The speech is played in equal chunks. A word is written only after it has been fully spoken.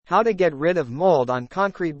How to get rid of mold on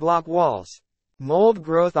concrete block walls. Mold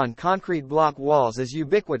growth on concrete block walls is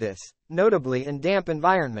ubiquitous, notably in damp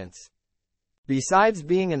environments. Besides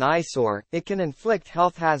being an eyesore, it can inflict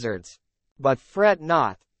health hazards. But fret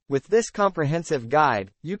not. With this comprehensive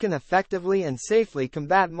guide, you can effectively and safely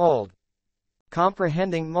combat mold.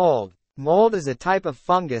 Comprehending mold. Mold is a type of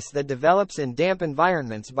fungus that develops in damp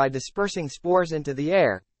environments by dispersing spores into the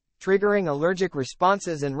air, triggering allergic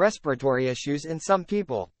responses and respiratory issues in some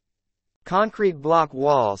people. Concrete block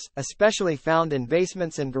walls, especially found in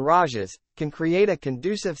basements and garages, can create a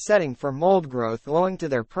conducive setting for mold growth owing to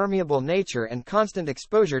their permeable nature and constant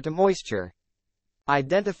exposure to moisture.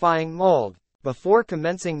 Identifying mold. Before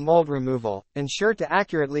commencing mold removal, ensure to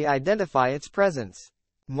accurately identify its presence.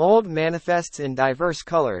 Mold manifests in diverse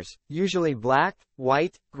colors, usually black,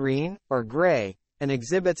 white, green, or gray, and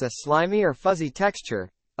exhibits a slimy or fuzzy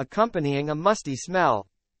texture, accompanying a musty smell.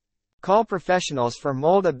 Call professionals for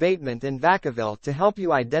mold abatement in Vacaville to help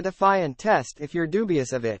you identify and test if you're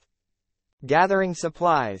dubious of it. Gathering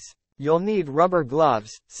supplies. You'll need rubber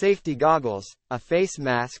gloves, safety goggles, a face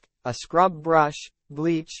mask, a scrub brush,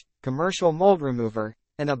 bleach, commercial mold remover,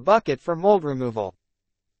 and a bucket for mold removal.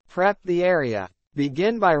 Prep the area.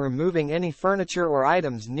 Begin by removing any furniture or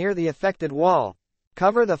items near the affected wall.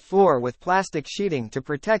 Cover the floor with plastic sheeting to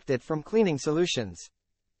protect it from cleaning solutions.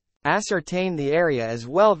 Ascertain the area is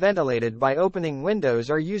well ventilated by opening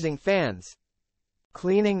windows or using fans.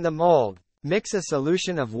 Cleaning the mold. Mix a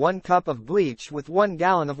solution of 1 cup of bleach with 1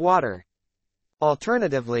 gallon of water.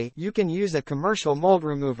 Alternatively, you can use a commercial mold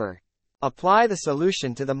remover. Apply the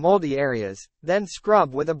solution to the moldy areas, then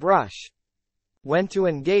scrub with a brush. When to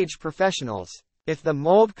engage professionals. If the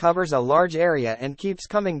mold covers a large area and keeps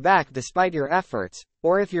coming back despite your efforts,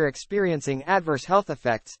 or if you're experiencing adverse health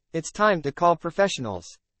effects, it's time to call professionals.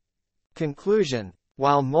 Conclusion.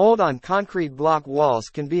 While mold on concrete block walls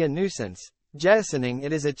can be a nuisance, jettisoning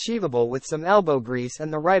it is achievable with some elbow grease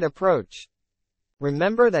and the right approach.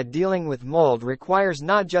 Remember that dealing with mold requires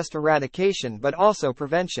not just eradication but also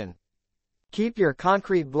prevention. Keep your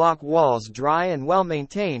concrete block walls dry and well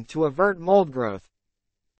maintained to avert mold growth.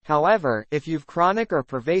 However, if you've chronic or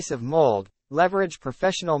pervasive mold, leverage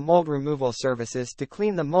professional mold removal services to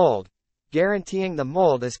clean the mold, guaranteeing the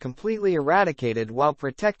mold is completely eradicated while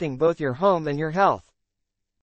protecting both your home and your health.